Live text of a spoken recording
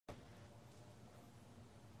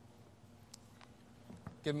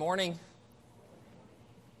Good morning.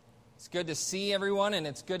 It's good to see everyone, and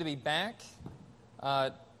it's good to be back.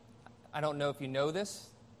 I don't know if you know this,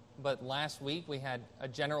 but last week we had a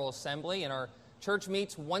General Assembly, and our church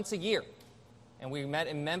meets once a year. And we met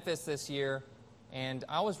in Memphis this year, and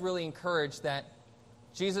I was really encouraged that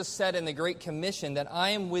Jesus said in the Great Commission that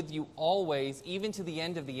I am with you always, even to the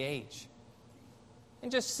end of the age.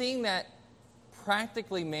 And just seeing that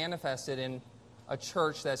practically manifested in a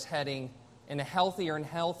church that's heading in a healthier and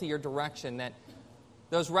healthier direction, that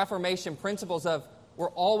those Reformation principles of we're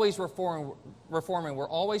always reforming, we're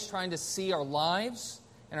always trying to see our lives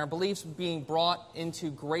and our beliefs being brought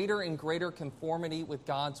into greater and greater conformity with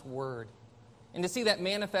God's Word. And to see that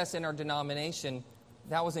manifest in our denomination,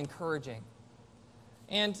 that was encouraging.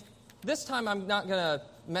 And this time I'm not going to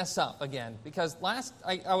mess up again, because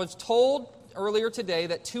I was told earlier today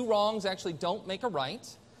that two wrongs actually don't make a right.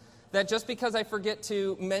 That just because I forget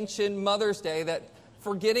to mention Mother's Day, that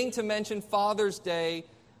forgetting to mention Father's Day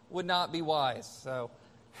would not be wise. So,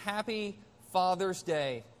 happy Father's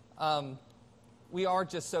Day. We are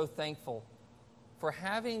just so thankful for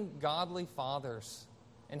having godly fathers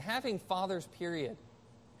and having fathers, period,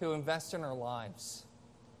 who invest in our lives.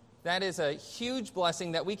 That is a huge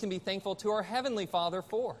blessing that we can be thankful to our Heavenly Father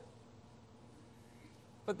for.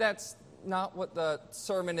 But that's not what the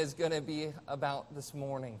sermon is going to be about this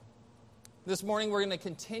morning. This morning we're going to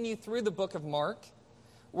continue through the book of Mark.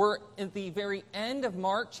 We're at the very end of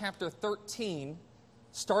Mark chapter 13,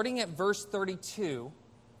 starting at verse 32.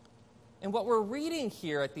 And what we're reading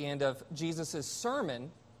here at the end of Jesus' sermon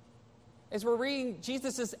is we're reading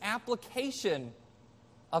Jesus' application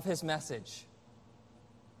of his message.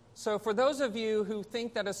 So for those of you who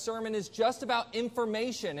think that a sermon is just about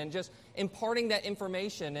information and just imparting that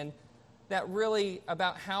information and that really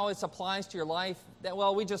about how it applies to your life, that,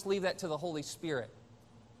 well, we just leave that to the Holy Spirit.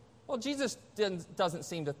 Well, Jesus doesn't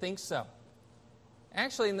seem to think so.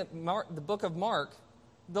 Actually, in the book of Mark,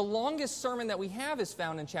 the longest sermon that we have is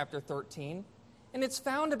found in chapter 13, and it's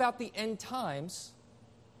found about the end times.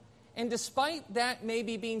 And despite that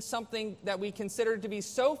maybe being something that we consider to be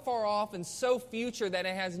so far off and so future that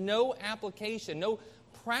it has no application, no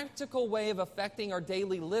practical way of affecting our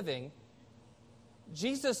daily living,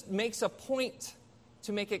 Jesus makes a point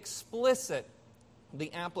to make explicit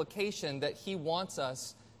the application that he wants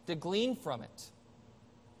us to glean from it.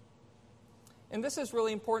 And this is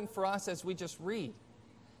really important for us as we just read,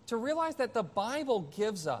 to realize that the Bible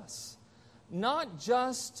gives us not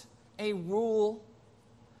just a rule,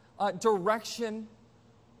 direction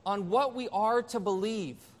on what we are to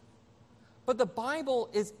believe, but the Bible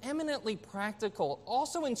is eminently practical,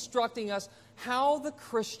 also instructing us how the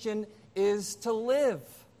Christian is to live.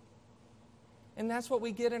 And that's what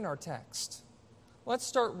we get in our text. Let's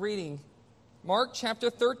start reading Mark chapter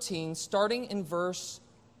 13, starting in verse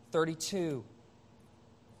 32.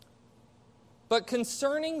 But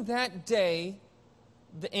concerning that day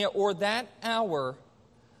or that hour,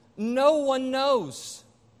 no one knows,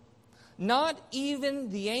 not even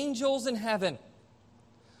the angels in heaven,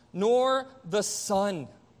 nor the Son,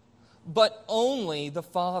 but only the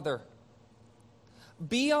Father.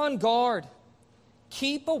 Be on guard,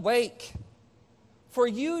 keep awake, for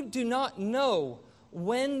you do not know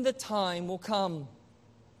when the time will come.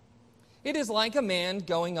 It is like a man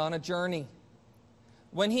going on a journey.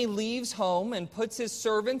 When he leaves home and puts his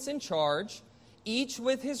servants in charge, each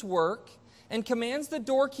with his work, and commands the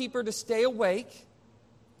doorkeeper to stay awake,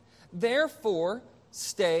 therefore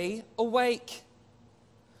stay awake.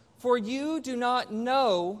 For you do not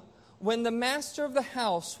know when the master of the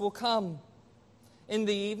house will come, in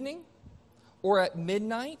the evening, or at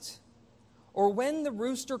midnight, or when the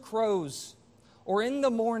rooster crows, or in the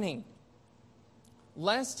morning,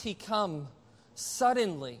 lest he come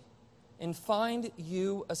suddenly and find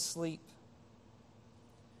you asleep.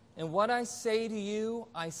 And what I say to you,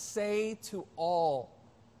 I say to all,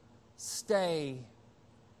 stay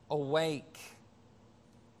awake.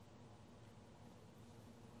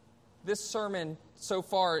 This sermon, so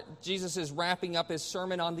far, Jesus is wrapping up his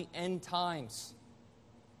sermon on the end times.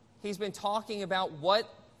 He's been talking about what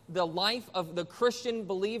the life of the Christian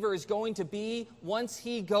believer is going to be once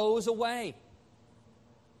he goes away.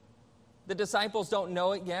 The disciples don't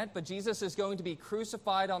know it yet, but Jesus is going to be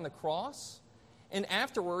crucified on the cross. And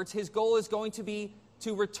afterwards, his goal is going to be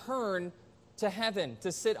to return to heaven,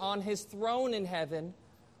 to sit on his throne in heaven,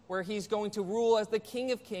 where he's going to rule as the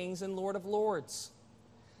King of Kings and Lord of Lords.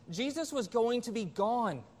 Jesus was going to be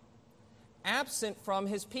gone, absent from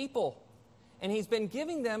his people. And he's been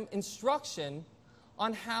giving them instruction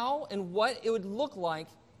on how and what it would look like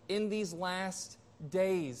in these last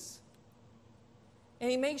days.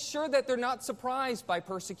 And he makes sure that they're not surprised by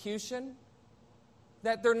persecution,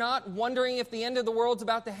 that they're not wondering if the end of the world's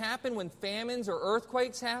about to happen when famines or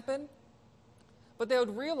earthquakes happen, but they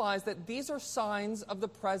would realize that these are signs of the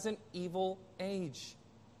present evil age.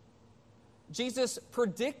 Jesus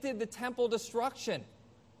predicted the temple destruction,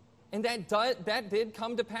 and that did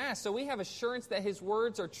come to pass. So we have assurance that his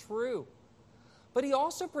words are true. But he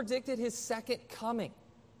also predicted his second coming.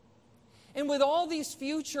 And with all these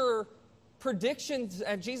future predictions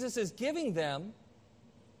that Jesus is giving them,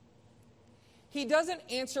 he doesn't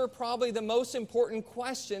answer probably the most important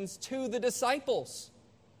questions to the disciples.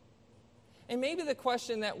 And maybe the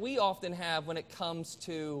question that we often have when it comes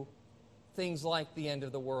to things like the end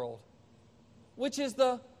of the world, which is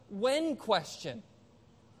the when question.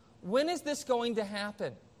 When is this going to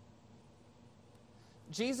happen?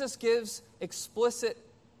 Jesus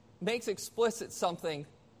makes explicit something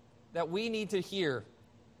that we need to hear.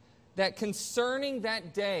 That concerning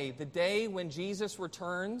that day, the day when Jesus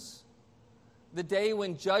returns, the day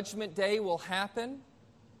when Judgment Day will happen,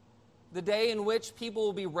 the day in which people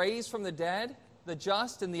will be raised from the dead, the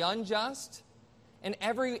just and the unjust, and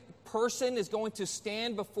every person is going to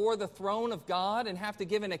stand before the throne of God and have to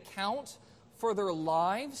give an account for their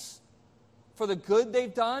lives, for the good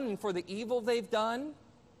they've done and for the evil they've done.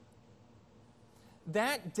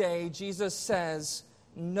 That day, Jesus says,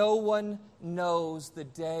 no one knows the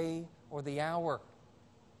day or the hour.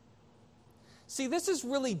 See, this is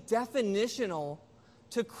really definitional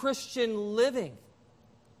to Christian living.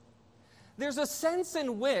 There's a sense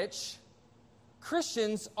in which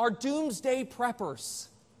Christians are doomsday preppers,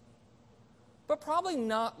 but probably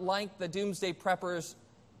not like the doomsday preppers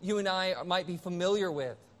you and I might be familiar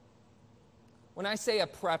with. When I say a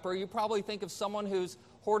prepper, you probably think of someone who's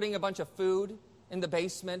hoarding a bunch of food in the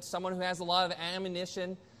basement, someone who has a lot of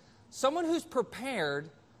ammunition, someone who's prepared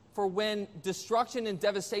for when destruction and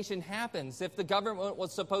devastation happens. If the government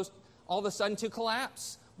was supposed all of a sudden to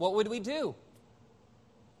collapse, what would we do?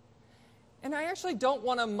 And I actually don't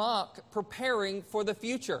want to mock preparing for the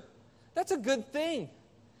future. That's a good thing.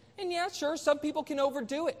 And yeah, sure, some people can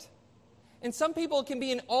overdo it. And some people it can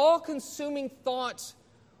be an all-consuming thought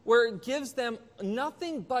where it gives them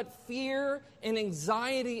nothing but fear and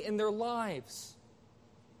anxiety in their lives.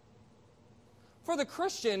 For the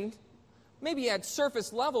Christian, maybe at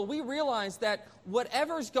surface level, we realize that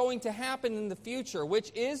whatever's going to happen in the future,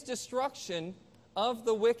 which is destruction of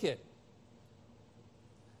the wicked,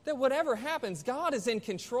 that whatever happens, God is in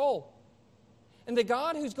control. And the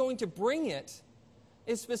God who's going to bring it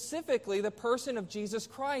is specifically the person of Jesus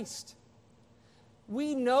Christ.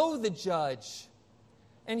 We know the judge,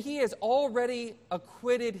 and he has already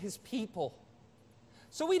acquitted his people.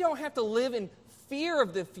 So we don't have to live in fear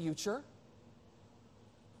of the future.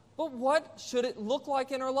 But what should it look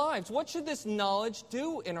like in our lives? What should this knowledge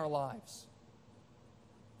do in our lives?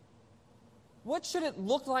 What should it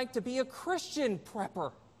look like to be a Christian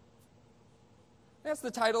prepper? That's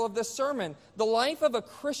the title of this sermon, The Life of a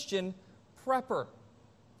Christian Prepper.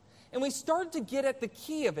 And we start to get at the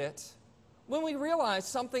key of it when we realize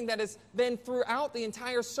something that has been throughout the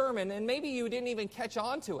entire sermon, and maybe you didn't even catch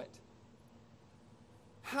on to it.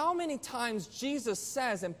 How many times Jesus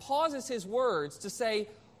says and pauses his words to say,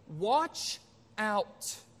 watch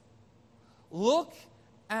out, look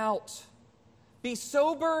out, be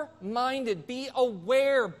sober-minded, be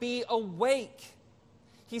aware, be awake.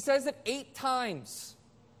 He says it 8 times.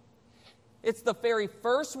 It's the very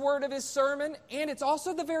first word of his sermon, and it's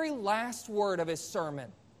also the very last word of his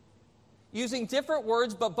sermon. Using different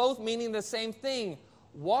words, but both meaning the same thing.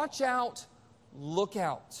 Watch out, look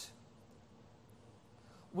out.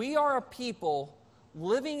 We are a people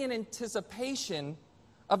living in anticipation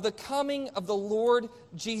of the coming of the Lord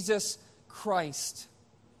Jesus Christ.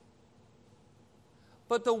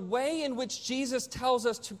 But the way in which Jesus tells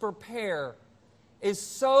us to prepare is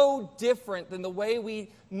so different than the way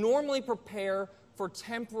we normally prepare for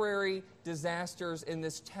temporary disasters in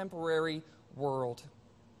this temporary world.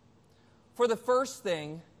 For the first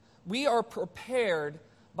thing, we are prepared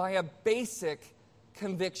by a basic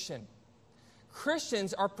conviction.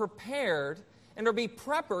 Christians are prepared and are be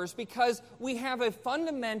preppers because we have a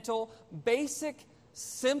fundamental, basic,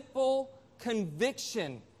 simple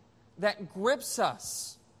conviction that grips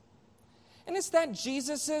us. And it's that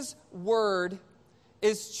Jesus' word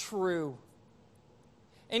is true.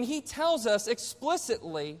 And he tells us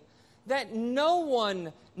explicitly that no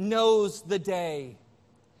one knows the day.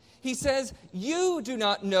 He says, you do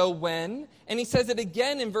not know when. And he says it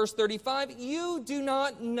again in verse 35, you do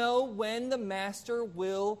not know when the master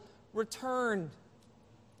will return.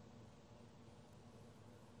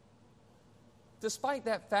 despite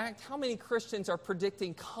that fact, how many Christians are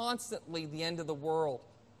predicting constantly the end of the world,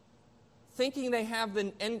 thinking they have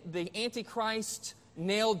the Antichrist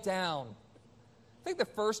nailed down? I think the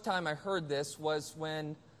first time I heard this was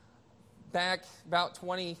when, back about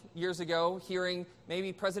 20 years ago, hearing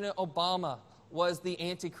maybe President Obama was the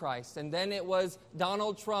Antichrist, and then it was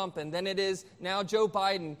Donald Trump, and then it is now Joe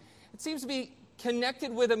Biden. It seems to be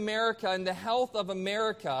connected with America and the health of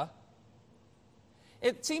America.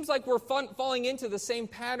 It seems like we're falling into the same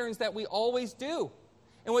patterns that we always do,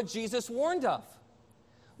 and what Jesus warned of,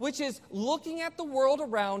 which is looking at the world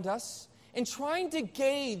around us and trying to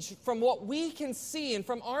gauge from what we can see and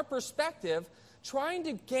from our perspective, trying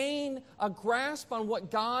to gain a grasp on what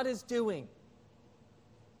God is doing.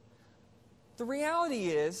 The reality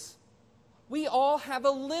is, we all have a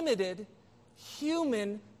limited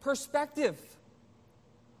human perspective.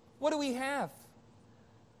 What do we have?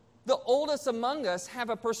 The oldest among us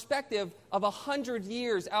have a perspective of 100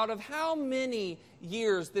 years out of how many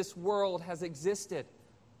years this world has existed.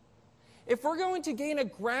 If we're going to gain a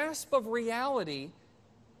grasp of reality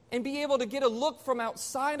and be able to get a look from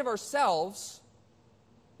outside of ourselves,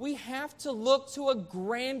 we have to look to a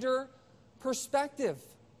grander perspective.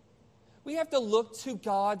 We have to look to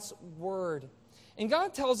God's Word. And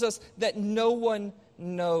God tells us that no one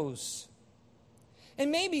knows.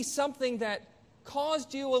 And maybe something that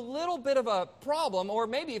caused you a little bit of a problem, or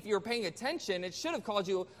maybe if you were paying attention, it should have caused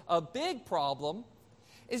you a big problem,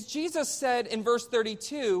 is Jesus said in verse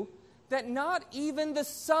 32 that not even the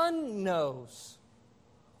Son knows.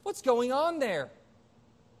 What's going on there?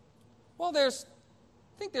 Well, I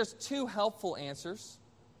think there's two helpful answers.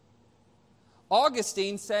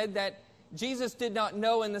 Augustine said that Jesus did not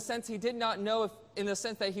know in the sense he did not know in the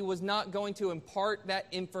sense that he was not going to impart that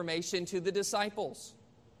information to the disciples.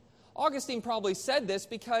 Augustine probably said this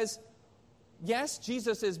because, yes,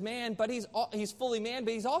 Jesus is man, but he's fully man,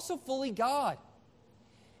 but he's also fully God.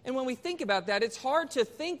 And when we think about that, it's hard to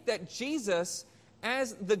think that Jesus,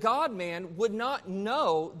 as the God-man, would not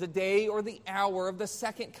know the day or the hour of the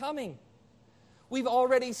second coming. We've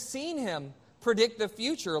already seen him predict the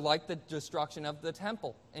future, like the destruction of the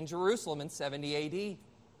temple in Jerusalem in 70 A.D.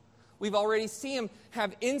 We've already seen him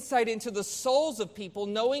have insight into the souls of people,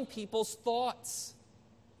 knowing people's thoughts,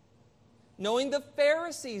 knowing the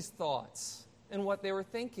Pharisees' thoughts and what they were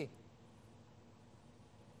thinking.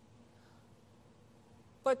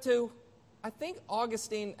 But I think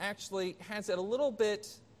Augustine actually has it a little bit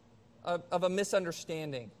of a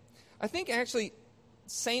misunderstanding. I think actually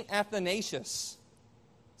St. Athanasius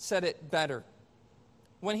said it better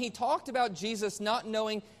when he talked about Jesus not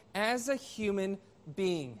knowing as a human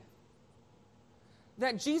being.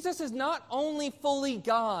 That Jesus is not only fully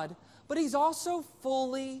God, but he's also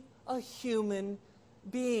fully a human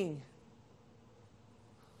being.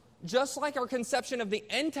 Just like our conception of the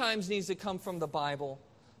end times needs to come from the Bible,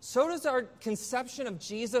 so does our conception of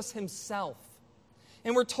Jesus himself.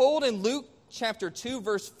 And we're told in Luke chapter 2,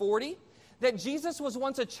 verse 40, that Jesus was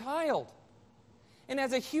once a child. And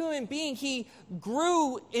as a human being, he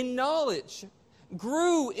grew in knowledge,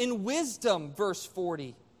 grew in wisdom, verse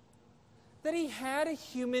 40. That he had a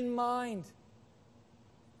human mind.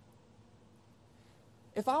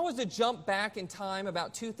 If I was to jump back in time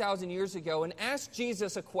about 2,000 years ago and ask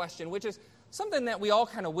Jesus a question, which is something that we all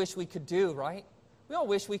kind of wish we could do, right? We all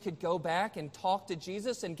wish we could go back and talk to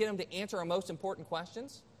Jesus and get him to answer our most important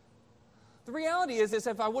questions. The reality is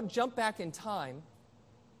if I would jump back in time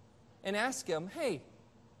and ask him, hey,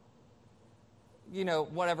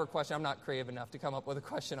 whatever question, I'm not creative enough to come up with a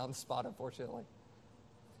question on the spot, unfortunately.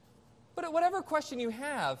 But whatever question you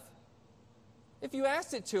have, if you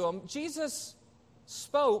asked it to him, Jesus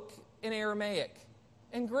spoke in Aramaic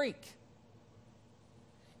and Greek.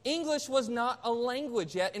 English was not a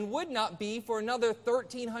language yet and would not be for another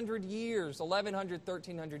 1,300 years, 1,100,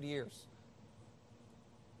 1,300 years.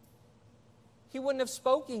 He wouldn't have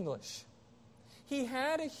spoke English. He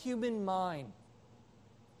had a human mind.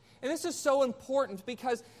 And this is so important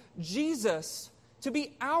because Jesus, to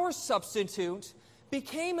be our substitute,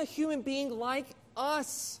 became a human being like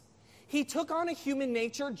us. He took on a human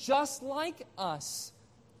nature just like us.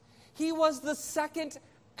 He was the second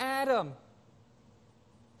Adam.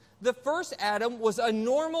 The first Adam was a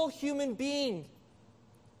normal human being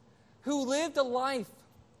who lived a life,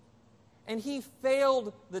 and he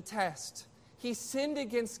failed the test. He sinned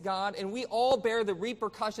against God, and we all bear the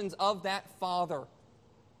repercussions of that father.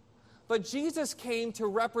 But Jesus came to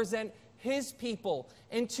represent his people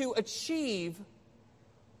and to achieve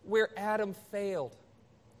where Adam failed.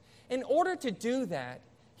 In order to do that,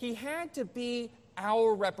 he had to be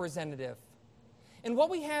our representative. And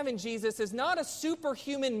what we have in Jesus is not a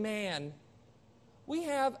superhuman man We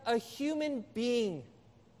have a human being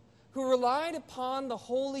who relied upon the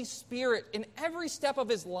Holy Spirit in every step of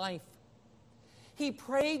his life. He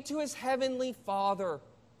prayed to his heavenly Father.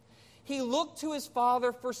 He looked to his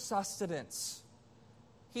Father for sustenance.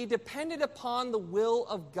 He depended upon the will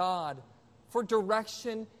of God for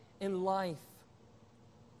direction in life.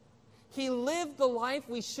 He lived the life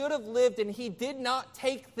we should have lived, and he did not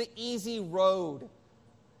take the easy road,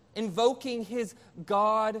 invoking his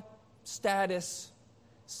God status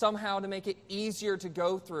somehow to make it easier to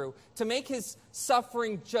go through, to make his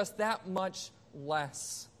suffering just that much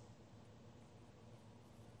less.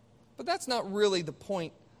 But that's not really the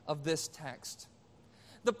point of this text.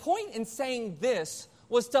 The point in saying this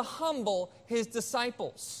was to humble his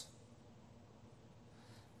disciples.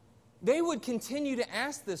 They would continue to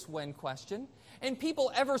ask this when question, and people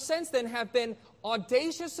ever since then have been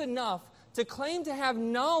audacious enough to claim to have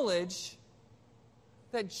knowledge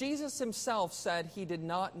that Jesus himself said he did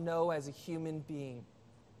not know as a human being.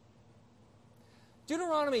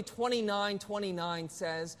 Deuteronomy 29:29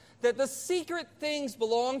 says that the secret things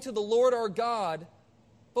belong to the Lord our God,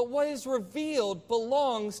 but what is revealed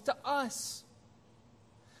belongs to us.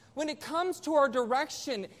 When it comes to our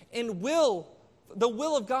direction and the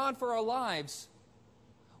will of God for our lives,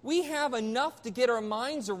 we have enough to get our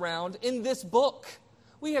minds around in this book.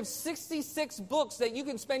 We have 66 books that you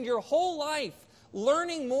can spend your whole life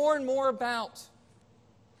learning more and more about,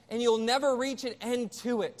 and you'll never reach an end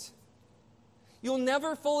to it. You'll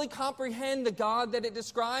never fully comprehend the God that it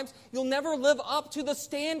describes. You'll never live up to the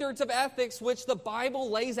standards of ethics which the Bible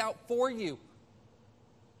lays out for you.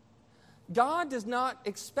 God does not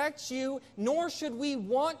expect you, nor should we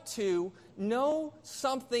want to, know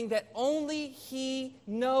something that only he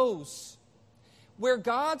knows. Where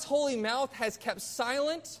God's holy mouth has kept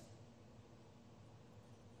silent,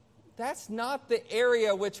 that's not the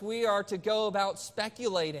area which we are to go about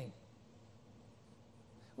speculating.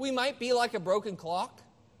 We might be like a broken clock,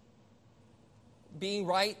 being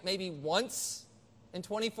right maybe once in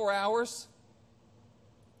 24 hours.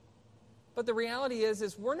 But the reality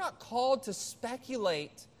is we're not called to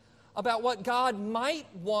speculate about what God might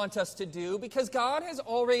want us to do, because God has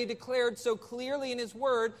already declared so clearly in his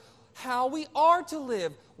word how we are to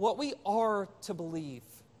live, what we are to believe.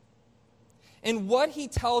 And what he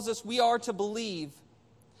tells us we are to believe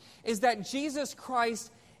is that Jesus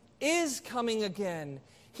Christ is coming again.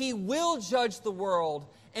 He will judge the world,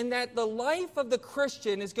 and that the life of the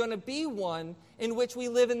Christian is going to be one in which we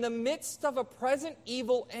live in the midst of a present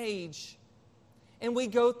evil age, and we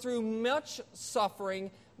go through much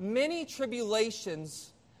suffering, many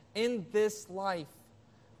tribulations in this life.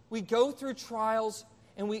 We go through trials,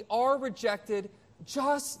 and we are rejected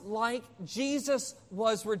just like Jesus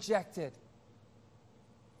was rejected.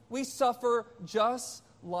 We suffer just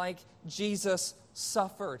like Jesus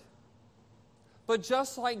suffered. But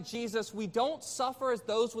just like Jesus, we don't suffer as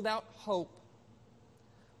those without hope.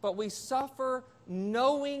 But we suffer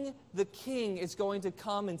knowing the King is going to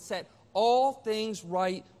come and set all things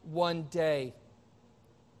right one day.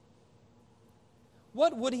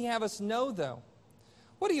 What would he have us know, though?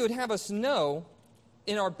 What he would have us know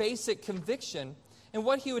in our basic conviction, and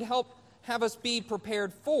what he would have us be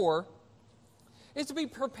prepared for, is to be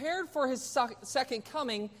prepared for his second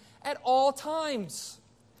coming at all times.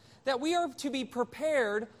 That we are to be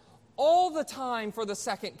prepared all the time for the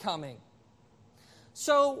second coming.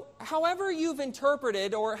 So, however you've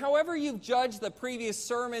interpreted or however you've judged the previous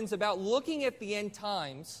sermons about looking at the end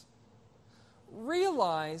times,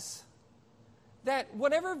 realize that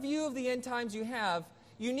whatever view of the end times you have,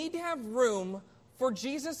 you need to have room for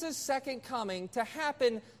Jesus' second coming to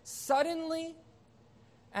happen suddenly,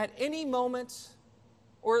 at any moment,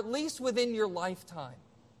 or at least within your lifetime.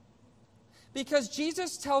 Because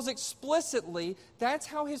Jesus tells explicitly that's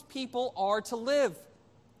how his people are to live.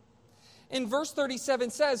 In verse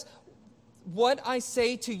 37 says, "What I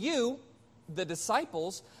say to you, the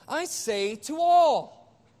disciples, I say to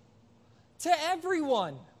all," to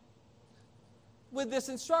everyone, with this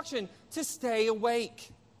instruction to stay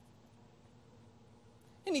awake.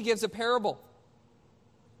 And he gives a parable.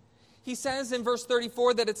 He says in verse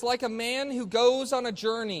 34 that it's like a man who goes on a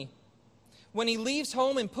journey, when he leaves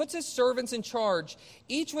home and puts his servants in charge,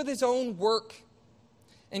 each with his own work,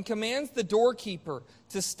 and commands the doorkeeper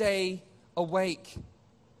to stay awake.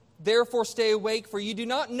 Therefore stay awake, for you do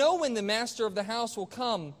not know when the master of the house will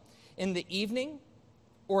come, in the evening,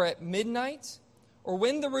 or at midnight, or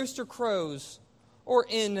when the rooster crows, or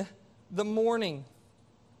in the morning.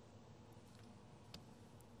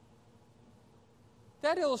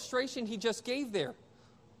 That illustration he just gave there,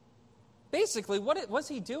 basically, what was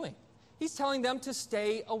he doing? He's telling them to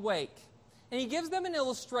stay awake. And he gives them an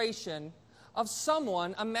illustration of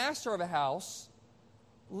someone, a master of a house,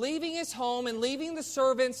 leaving his home and leaving the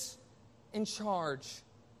servants in charge.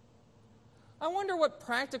 I wonder what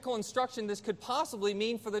practical instruction this could possibly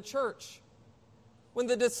mean for the church when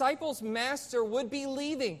the disciples' master would be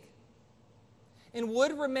leaving and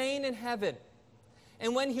would remain in heaven,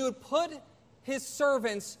 and when he would put his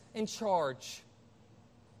servants in charge.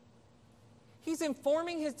 He's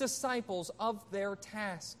informing his disciples of their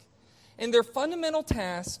task. And their fundamental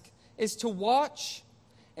task is to watch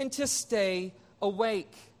and to stay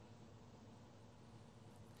awake.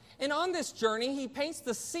 And on this journey, he paints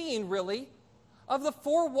the scene, really, of the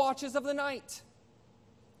 4 watches of the night.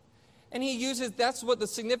 And he uses, that's what the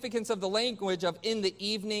significance of the language of in the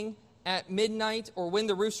evening, at midnight, or when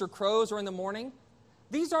the rooster crows, or in the morning.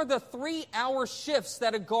 These are the 3-hour shifts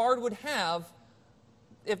that a guard would have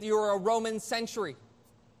if you were a Roman century.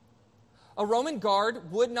 A Roman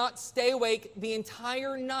guard would not stay awake the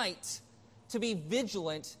entire night to be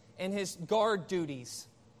vigilant in his guard duties.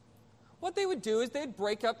 What they would do is they'd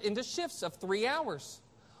break up into shifts of 3 hours.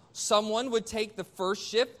 Someone would take the first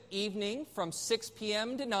shift, evening, from 6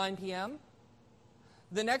 p.m. to 9 p.m.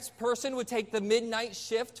 The next person would take the midnight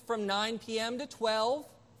shift from 9 p.m. to 12.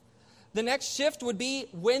 The next shift would be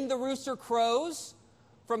when the rooster crows,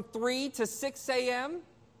 from 3 to 6 a.m.,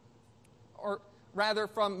 or rather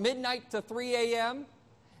from midnight to 3 a.m.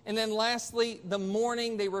 And then lastly, the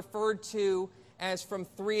morning they referred to as from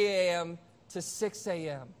 3 a.m. to 6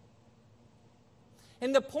 a.m.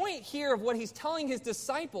 And the point here of what he's telling his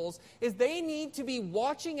disciples is they need to be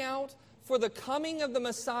watching out for the coming of the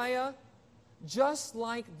Messiah just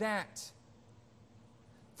like that.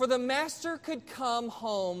 For the Master could come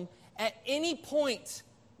home at any point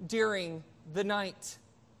during the night.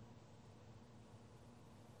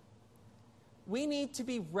 We need to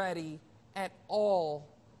be ready at all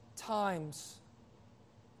times.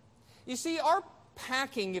 You see, our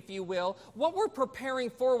packing, if you will, what we're preparing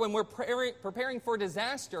for when we're preparing for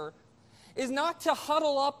disaster is not to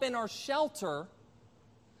huddle up in our shelter,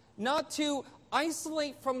 not to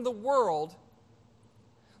isolate from the world,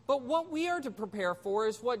 but what we are to prepare for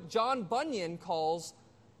is what John Bunyan calls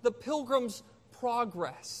the Pilgrim's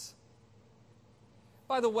Progress.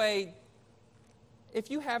 By the way, if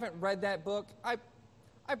you haven't read that book, I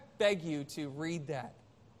beg you to read that.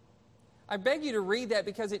 I beg you to read that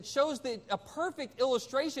because it shows a perfect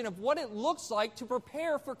illustration of what it looks like to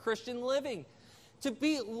prepare for Christian living, to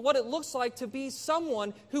be what it looks like to be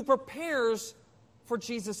someone who prepares for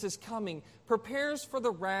Jesus' coming, prepares for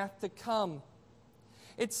the wrath to come.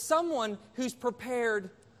 It's someone who's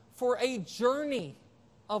prepared for a journey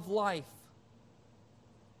of life.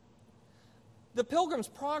 The Pilgrim's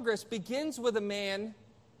Progress begins with a man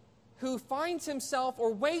who finds himself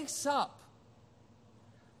or wakes up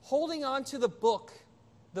holding on to the book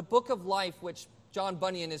of life, which John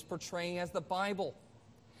Bunyan is portraying as the Bible.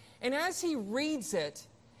 And as he reads it,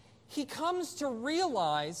 he comes to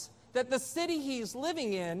realize that the city he's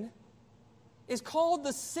living in is called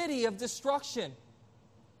the city of destruction.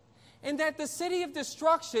 And that the city of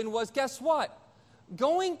destruction was, guess what?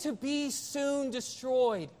 Going to be soon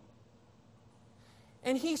destroyed.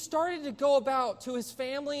 And he started to go about to his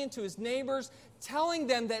family and to his neighbors, telling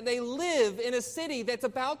them that they live in a city that's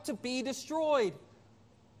about to be destroyed.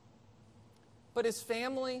 But his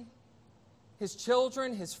family, his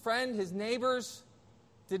children, his friend, his neighbors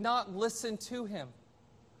did not listen to him,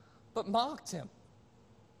 but mocked him.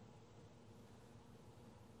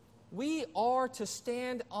 We are to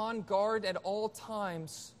stand on guard at all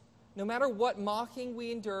times, no matter what mocking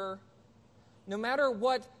we endure, no matter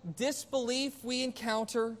what disbelief we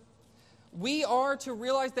encounter. We are to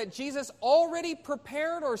realize that Jesus already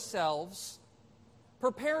prepared us,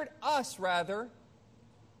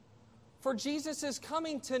 for Jesus'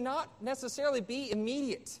 coming to not necessarily be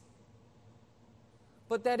immediate,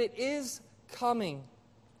 but that it is coming,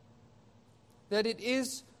 that it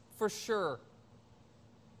is for sure.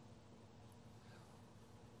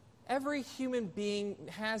 Every human being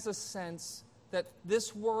has a sense that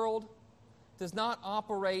this world does not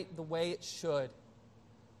operate the way it should.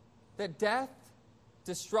 That death,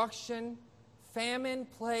 destruction, famine,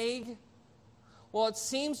 plague, while it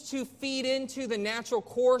seems to feed into the natural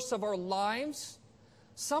course of our lives,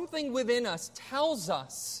 something within us tells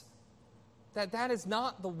us that that is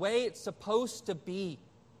not the way it's supposed to be.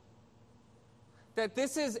 That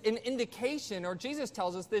this is an indication, or Jesus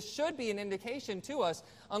tells us this should be an indication to us,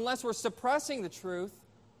 unless we're suppressing the truth,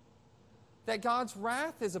 that God's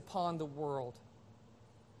wrath is upon the world.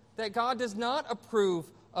 That God does not approve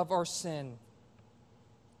of our sin.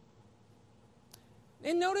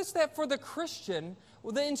 And notice that for the Christian,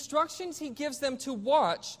 Well, the instructions he gives them to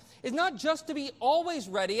watch is not just to be always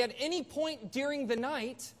ready at any point during the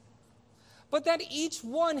night, but that each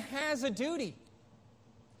one has a duty.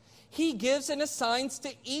 He gives and assigns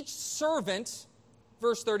to each servant,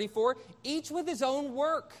 verse 34, each with his own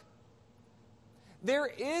work. There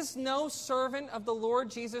is no servant of the Lord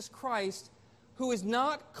Jesus Christ who is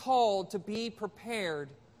not called to be prepared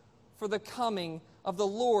for the coming of the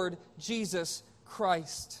Lord Jesus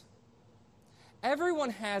Christ. Everyone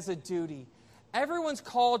has a duty. Everyone's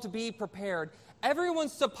called to be prepared.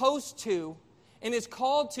 Everyone's supposed to and is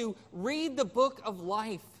called to read the book of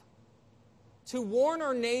life, to warn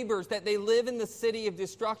our neighbors that they live in the city of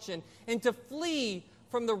destruction, and to flee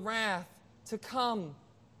from the wrath to come.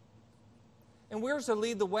 And we're to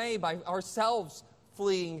lead the way by ourselves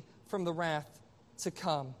fleeing from the wrath to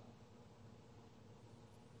come.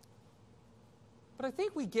 But I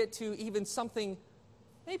think we get to even something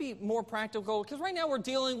maybe more practical, because right now we're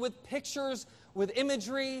dealing with pictures, with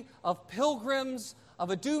imagery of pilgrims,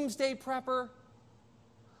 of a doomsday prepper.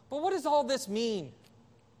 But what does all this mean?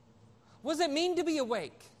 What does it mean to be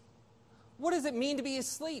awake? What does it mean to be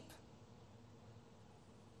asleep?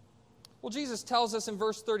 Well, Jesus tells us in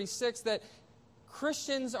verse 36 that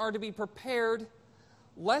Christians are to be prepared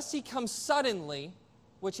lest he comes suddenly,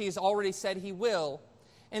 which he has already said he will,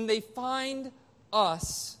 and they find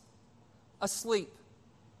us asleep.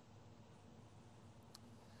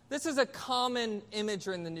 This is a common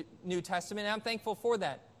imagery in the New Testament, and I'm thankful for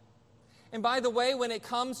that. And by the way, when it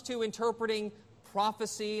comes to interpreting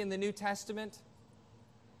prophecy in the New Testament,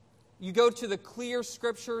 you go to the clear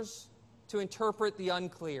scriptures to interpret the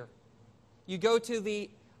unclear. You go to the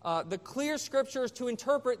clear scriptures to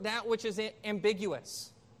interpret that which is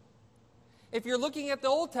ambiguous. If you're looking at the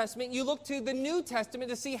Old Testament, you look to the New Testament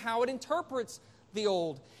to see how it interprets the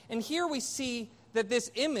Old. And here we see that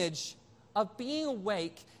this image of being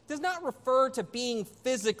awake does not refer to being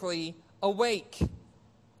physically awake.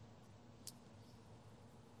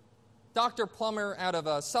 Dr. Plummer out of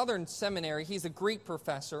a Southern seminary, he's a Greek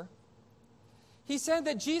professor, he said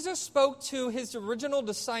that Jesus spoke to his original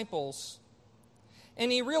disciples,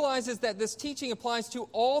 and he realizes that this teaching applies to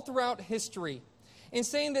all throughout history, in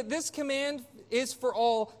saying that this command is for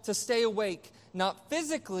all to stay awake, not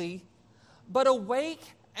physically, but awake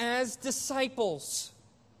as disciples.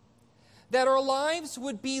 That our lives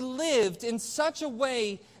would be lived in such a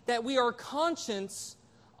way that we are conscious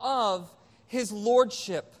of his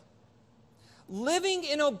lordship. Living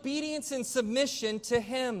in obedience and submission to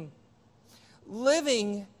him.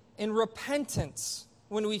 Living in repentance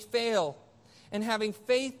when we fail. And having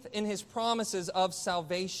faith in his promises of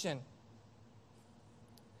salvation.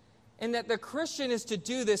 And that the Christian is to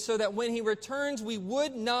do this so that when he returns, we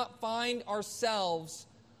would not find ourselves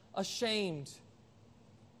ashamed.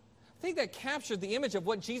 I think that captured the image of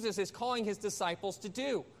what Jesus is calling his disciples to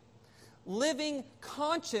do. Living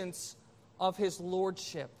conscious of his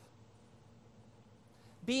lordship.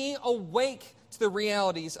 Being awake to the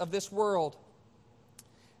realities of this world.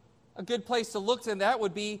 A good place to look at that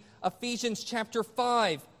would be Ephesians chapter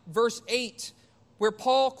 5, verse 8, where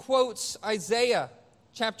Paul quotes Isaiah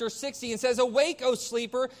chapter 60 and says, "Awake, O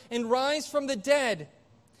sleeper, and rise from the dead,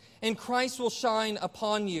 and Christ will shine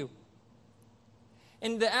upon you."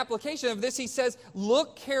 In the application of this, he says,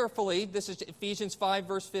 look carefully, this is Ephesians 5,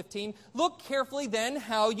 verse 15, look carefully then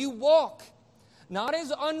how you walk, not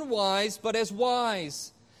as unwise, but as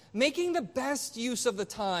wise, making the best use of the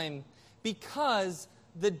time, because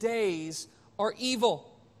the days are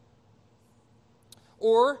evil.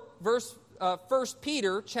 Or 1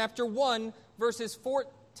 Peter chapter 1, verses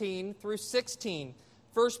 14 through 16.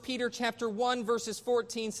 1 Peter chapter 1, verses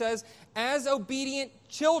 14 says, "As obedient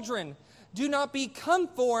children, do not be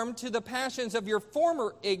conformed to the passions of your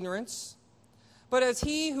former ignorance, but as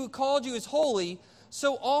he who called you is holy,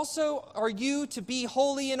 so also are you to be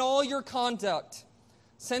holy in all your conduct.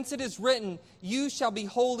 Since it is written, you shall be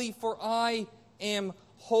holy, for I am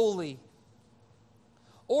holy."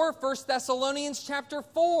 Or 1 Thessalonians chapter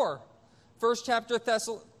 4. 1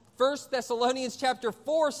 Thessalonians chapter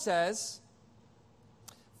 4 says,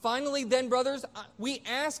 "Finally then, brothers, we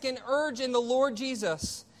ask and urge in the Lord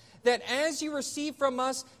Jesus, that as you receive from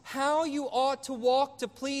us how you ought to walk to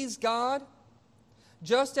please God,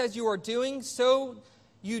 just as you are doing, so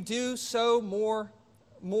you do so more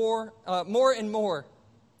and more.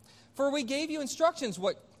 For we gave you instructions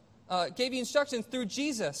through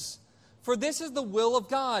Jesus. For this is the will of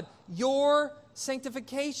God, your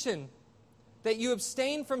sanctification, that you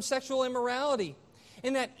abstain from sexual immorality,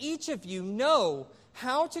 and that each of you know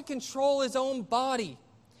how to control his own body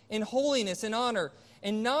in holiness and honor,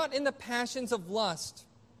 and not in the passions of lust.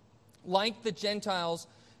 like the Gentiles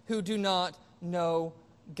who do not know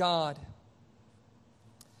God.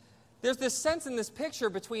 There's this sense in this picture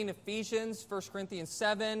between Ephesians, 1 Corinthians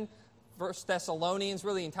 7, 1 Thessalonians,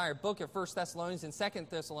 really the entire book of 1 Thessalonians and 2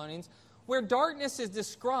 Thessalonians, where darkness is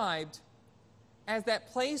described as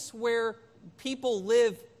that place where people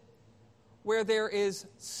live, where there is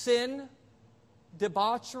sin,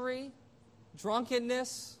 debauchery,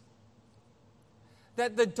 drunkenness.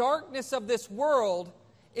 That the darkness of this world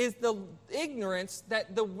is the ignorance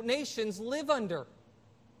that the nations live under.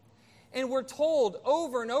 And we're told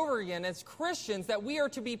over and over again as Christians that we are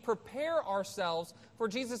to prepare ourselves for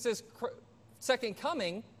Jesus' second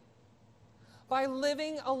coming by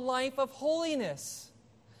living a life of holiness.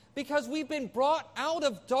 Because we've been brought out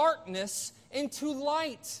of darkness into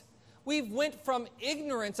light. We've went from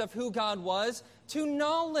ignorance of who God was to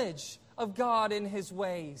knowledge of God and His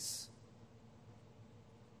ways.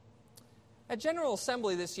 At General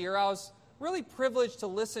Assembly this year, I was really privileged to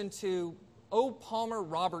listen to O. Palmer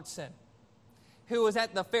Robertson, who was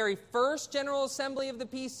at the very first General Assembly of the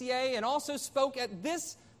PCA and also spoke at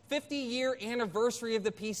this 50-year anniversary of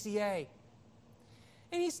the PCA.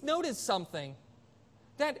 And he's noted something,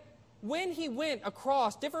 that when he went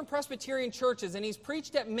across different Presbyterian churches, and he's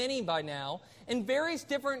preached at many by now, in various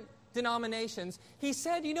different denominations, he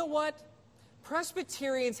said, you know what?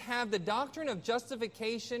 Presbyterians have the doctrine of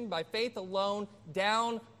justification by faith alone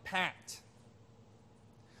down pat.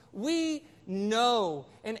 We know,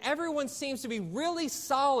 and everyone seems to be really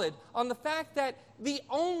solid on the fact that the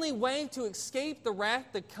only way to escape the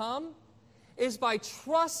wrath to come is by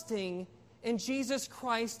trusting in Jesus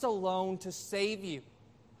Christ alone to save you.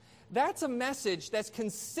 That's a message that's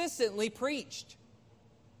consistently preached.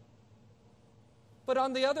 But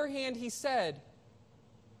on the other hand, he said,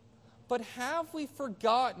 but have we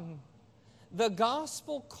forgotten the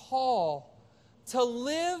gospel call to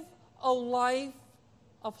live a life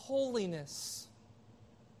of holiness?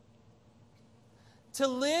 To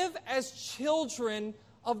live as children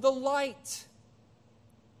of the light.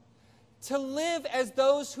 To live as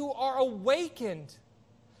those who are awakened,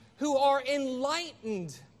 who are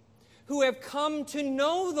enlightened, who have come to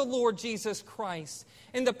know the Lord Jesus Christ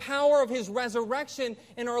and the power of His resurrection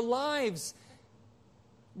in our lives.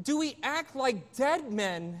 Do we act like dead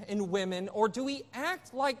men and women, or do we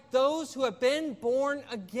act like those who have been born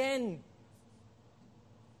again?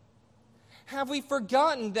 Have we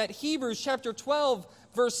forgotten that Hebrews chapter 12,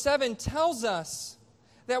 verse 7 tells us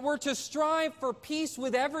that we're to strive for peace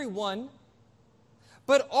with everyone,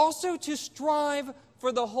 but also to strive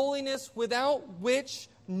for the holiness without which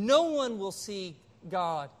no one will see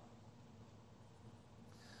God?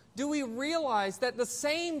 Do we realize that the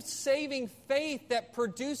same saving faith that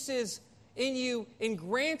produces in you and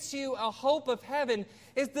grants you a hope of heaven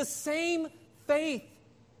is the same faith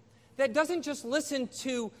that doesn't just listen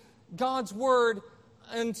to God's Word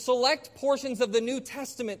and select portions of the New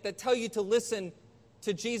Testament that tell you to listen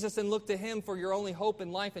to Jesus and look to Him for your only hope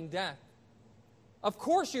in life and death? Of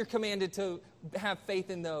course you're commanded to have faith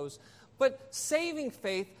in those. But saving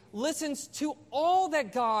faith listens to all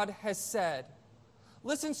that God has said,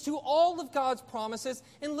 listens to all of God's promises,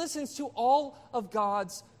 and listens to all of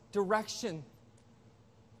God's direction.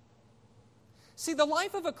 See, the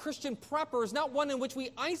life of a Christian prepper is not one in which we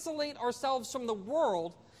isolate ourselves from the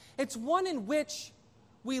world. It's one in which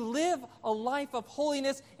we live a life of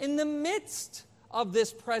holiness in the midst of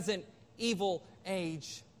this present evil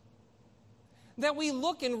age. That we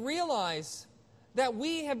look and realize that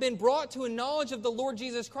we have been brought to a knowledge of the Lord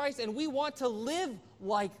Jesus Christ, and we want to live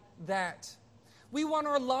like that. We want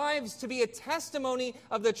our lives to be a testimony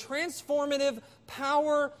of the transformative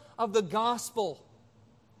power of the gospel,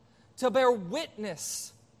 to bear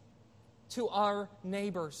witness to our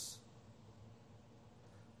neighbors.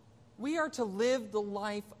 We are to live the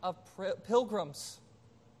life of pilgrims.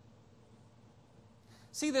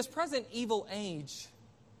 See, this present evil age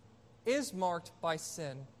is marked by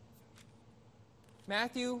sin.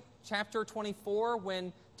 Matthew chapter 24,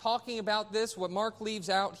 when talking about this, what Mark leaves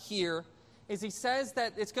out here is he says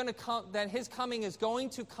that it's going to come, that His coming is going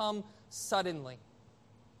to come suddenly.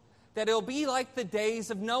 That it'll be like the days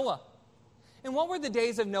of Noah. And what were the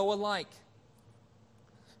days of Noah like?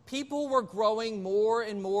 People were growing more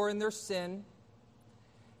and more in their sin,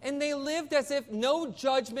 and they lived as if no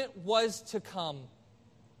judgment was to come.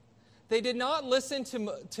 They did not listen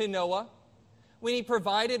to Noah when he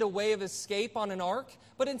provided a way of escape on an ark,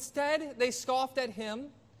 but instead they scoffed at him,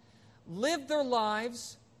 lived their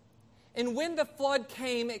lives, and when the flood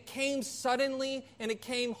came, it came suddenly, and it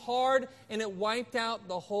came hard, and it wiped out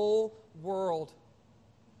the whole world.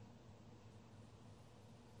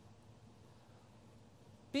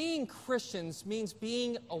 being Christians means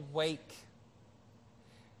being awake.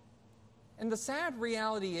 And the sad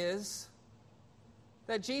reality is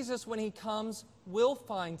that Jesus, when he comes, will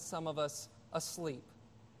find some of us asleep.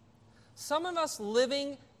 Some of us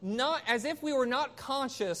living not as if we were not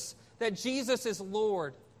conscious that Jesus is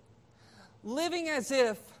Lord. Living as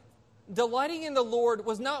if delighting in the Lord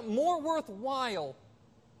was not more worthwhile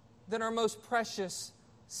than our most precious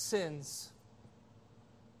sins.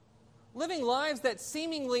 Living lives that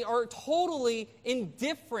seemingly are totally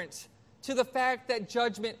indifferent to the fact that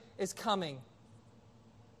judgment is coming.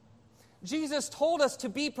 Jesus told us to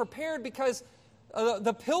be prepared because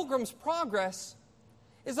the pilgrim's progress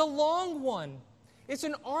is a long one. It's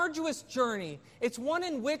an arduous journey. It's one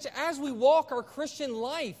in which, as we walk our Christian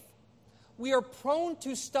life, we are prone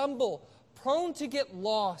to stumble, prone to get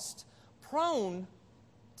lost, prone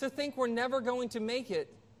to think we're never going to make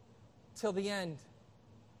it till the end.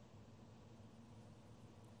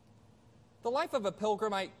 The life of a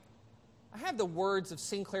pilgrim, I have the words of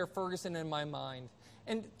Sinclair Ferguson in my mind.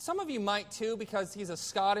 And some of you might too, because he's a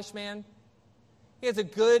Scottish man. He has a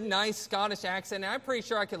good, nice Scottish accent, and I'm pretty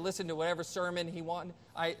sure I could listen to whatever sermon he wanted.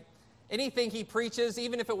 Anything he preaches,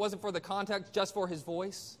 even if it wasn't for the context, just for his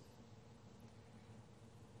voice.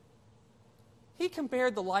 He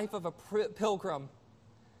compared the life of a pilgrim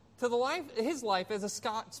to his life as a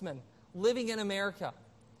Scotsman living in America.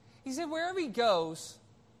 He said wherever he goes,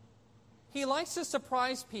 he likes to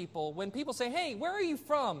surprise people. When people say, "Hey, where are you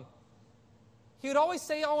from?" He would always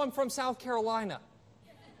say, "Oh, I'm from South Carolina."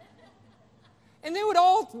 And they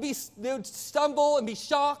would stumble and be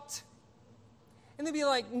shocked. And they'd be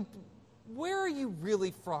like, "Where are you really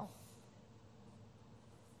from?"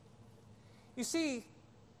 You see,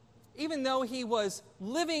 even though he was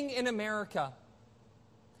living in America,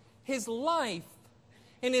 his life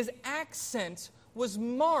and his accent was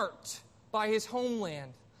marked by his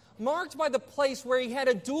homeland, marked by the place where he had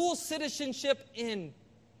a dual citizenship in.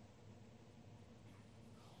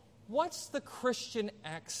 What's the Christian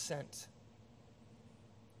accent?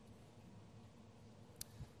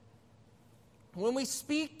 When we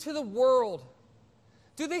speak to the world,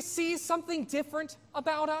 do they see something different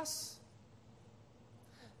about us?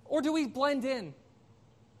 Or do we blend in?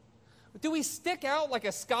 Do we stick out like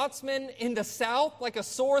a Scotsman in the South, like a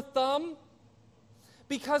sore thumb?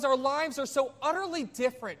 Because our lives are so utterly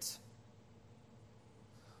different.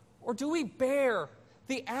 Or do we bear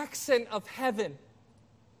the accent of heaven,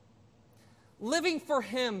 living for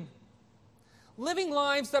Him, living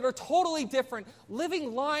lives that are totally different,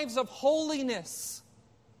 living lives of holiness,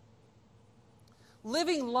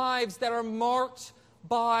 living lives that are marked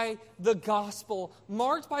by the gospel,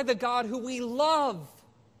 marked by the God who we love,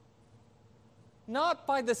 not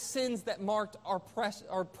by the sins that marked our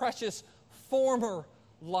precious former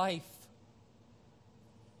life.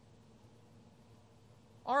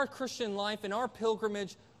 Our Christian life and our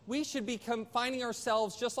pilgrimage, we should be finding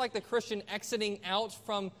ourselves just like the Christian exiting out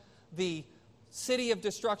from the city of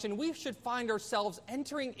destruction. We should find ourselves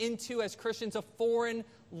entering into, as Christians, a foreign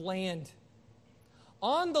land,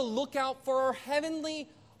 on the lookout for our heavenly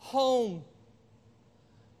home,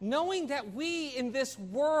 knowing that we in this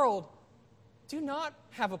world do not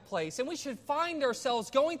have a place, and we should find ourselves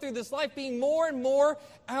going through this life being more and more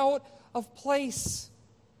out of place.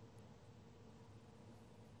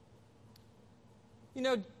 You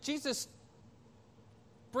know, Jesus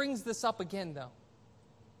brings this up again, though.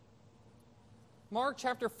 Mark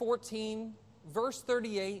chapter 14, verse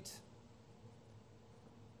 38,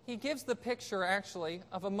 he gives the picture, actually,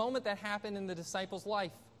 of a moment that happened in the disciples'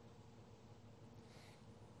 life.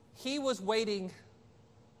 He was waiting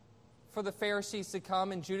for the Pharisees to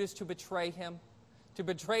come and Judas to betray him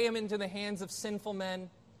into the hands of sinful men.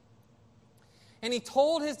 And he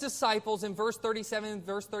told his disciples in verse 37 and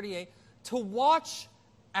verse 38 to watch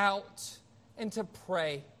out and to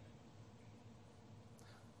pray.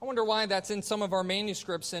 I wonder why that's in some of our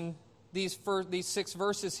manuscripts in these 6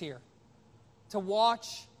 verses here. To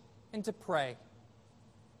watch and to pray.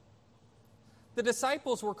 The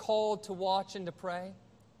disciples were called to watch and to pray,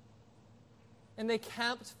 and they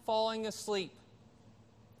kept falling asleep.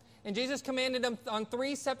 And Jesus commanded them on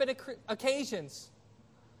 3 separate occasions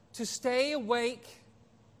to stay awake.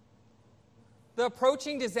 The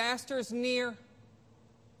approaching disaster is near.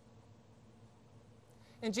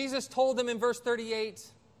 And Jesus told them in verse 38,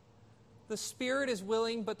 the spirit is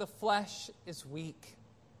willing, but the flesh is weak.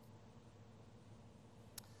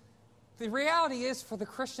 The reality is, for the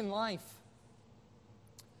Christian life,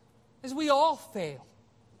 is we all fail.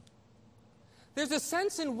 There's a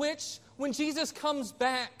sense in which, when Jesus comes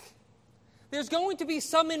back, there's going to be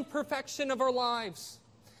some imperfection of our lives.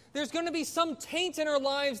 There's going to be some taint in our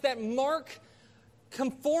lives that mark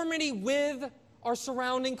conformity with our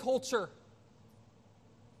surrounding culture.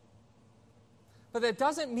 But that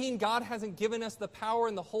doesn't mean God hasn't given us the power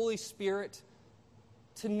and the Holy Spirit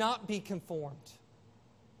to not be conformed.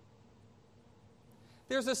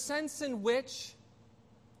 There's a sense in which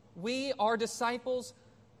we are disciples,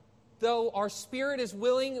 though our spirit is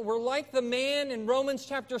willing. We're like the man in Romans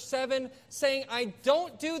chapter 7 saying, I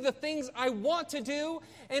don't do the things I want to do,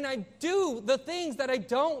 and I do the things that I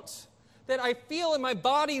don't. That I feel in my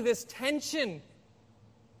body this tension.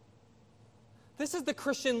 This is the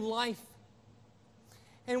Christian life.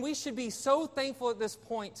 And we should be so thankful at this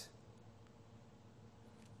point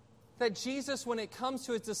that Jesus, when it comes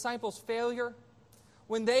to his disciples' failure,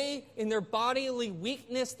 when they, in their bodily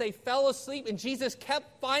weakness, they fell asleep and Jesus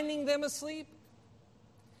kept finding them asleep,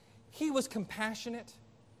 he was compassionate.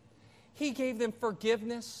 He gave them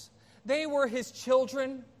forgiveness. They were his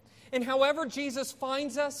children. And however Jesus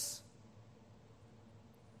finds us,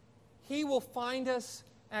 he will find us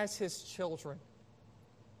as his children.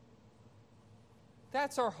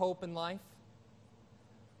 That's our hope in life.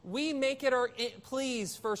 We make it our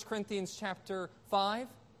please, 1 Corinthians chapter 5.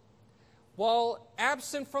 While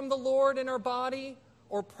absent from the Lord in our body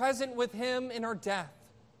or present with him in our death.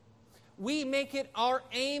 We make it our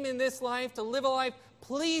aim in this life to live a life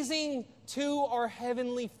pleasing to our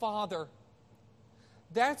Heavenly Father.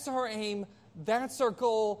 That's our aim, that's our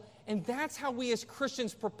goal, and that's how we as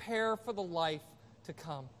Christians prepare for the life to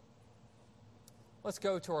come. Let's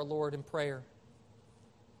go to our Lord in prayer.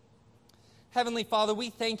 Heavenly Father, we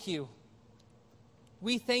thank you.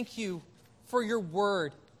 We thank you for your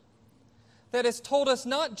word that has told us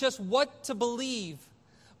not just what to believe,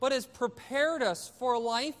 but has prepared us for a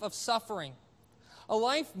life of suffering, a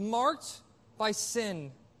life marked by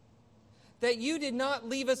sin, that you did not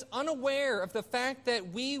leave us unaware of the fact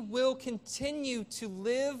that we will continue to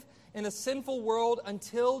live in a sinful world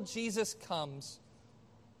until Jesus comes.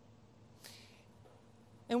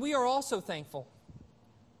 And we are also thankful.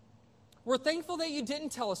 We're thankful that you didn't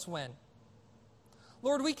tell us when.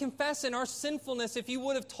 Lord, we confess in our sinfulness, if you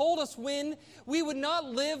would have told us when, we would not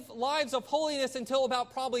live lives of holiness until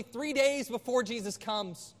about probably 3 days before Jesus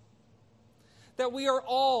comes. That we are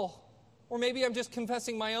all, or maybe I'm just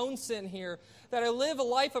confessing my own sin here, that I live a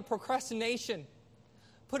life of procrastination,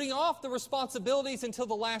 putting off the responsibilities until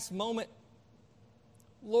the last moment.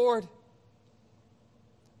 Lord,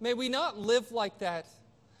 may we not live like that.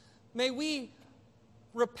 May we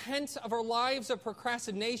repent of our lives of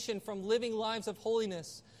procrastination from living lives of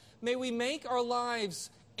holiness. May we make our lives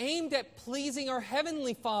aimed at pleasing our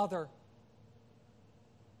Heavenly Father.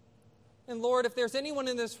 And Lord, if there's anyone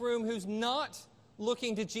in this room who's not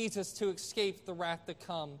looking to Jesus to escape the wrath to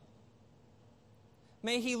come,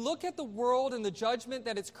 may he look at the world and the judgment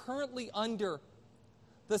that it's currently under.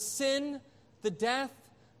 The sin, the death,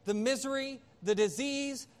 the misery, the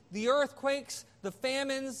disease, the earthquakes, the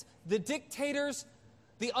famines, the dictators,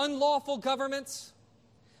 the unlawful governments.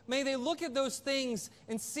 May they look at those things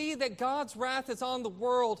and see that God's wrath is on the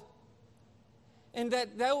world, and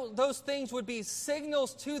that those things would be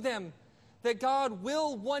signals to them that God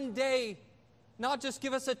will one day not just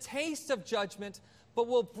give us a taste of judgment, but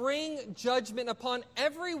will bring judgment upon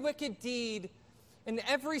every wicked deed and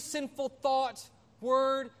every sinful thought,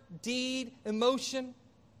 word, deed, emotion.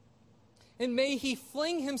 And may he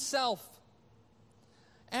fling himself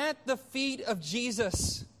at the feet of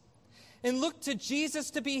Jesus and look to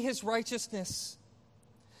Jesus to be his righteousness.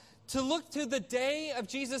 To look to the day of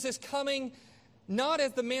Jesus' coming not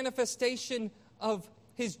as the manifestation of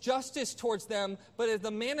his justice towards them, but as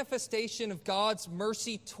the manifestation of God's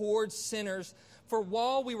mercy towards sinners. For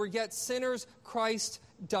while we were yet sinners, Christ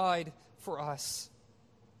died for us.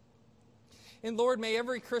 And Lord, may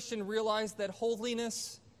every Christian realize that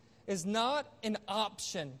holiness is not an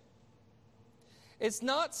option. It's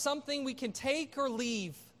not something we can take or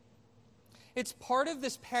leave. It's part of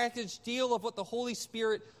this package deal of what the Holy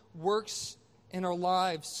Spirit works in our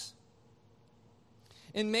lives.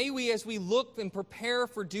 And may we, as we look and prepare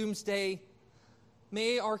for doomsday,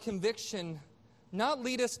 may our conviction not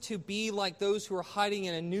lead us to be like those who are hiding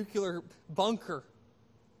in a nuclear bunker,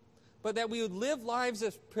 but that we would live lives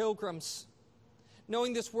as pilgrims,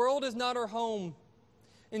 knowing this world is not our home,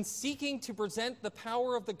 and seeking to present the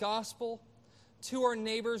power of the gospel to our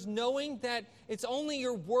neighbors, knowing that it's only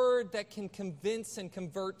your word that can convince and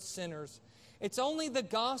convert sinners. It's only the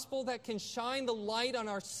gospel that can shine the light on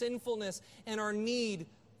our sinfulness and our need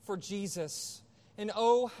for Jesus. And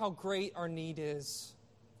oh, how great our need is.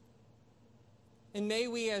 And may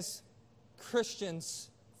we as Christians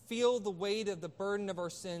feel the weight of the burden of our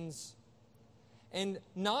sins and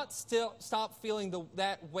not stop feeling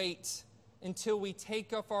that weight until we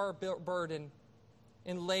take up our burden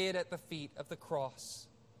and lay it at the feet of the cross.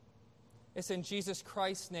 It's in Jesus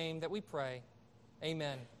Christ's name that we pray.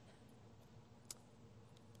 Amen.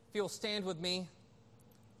 If you'll stand with me,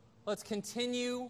 let's continue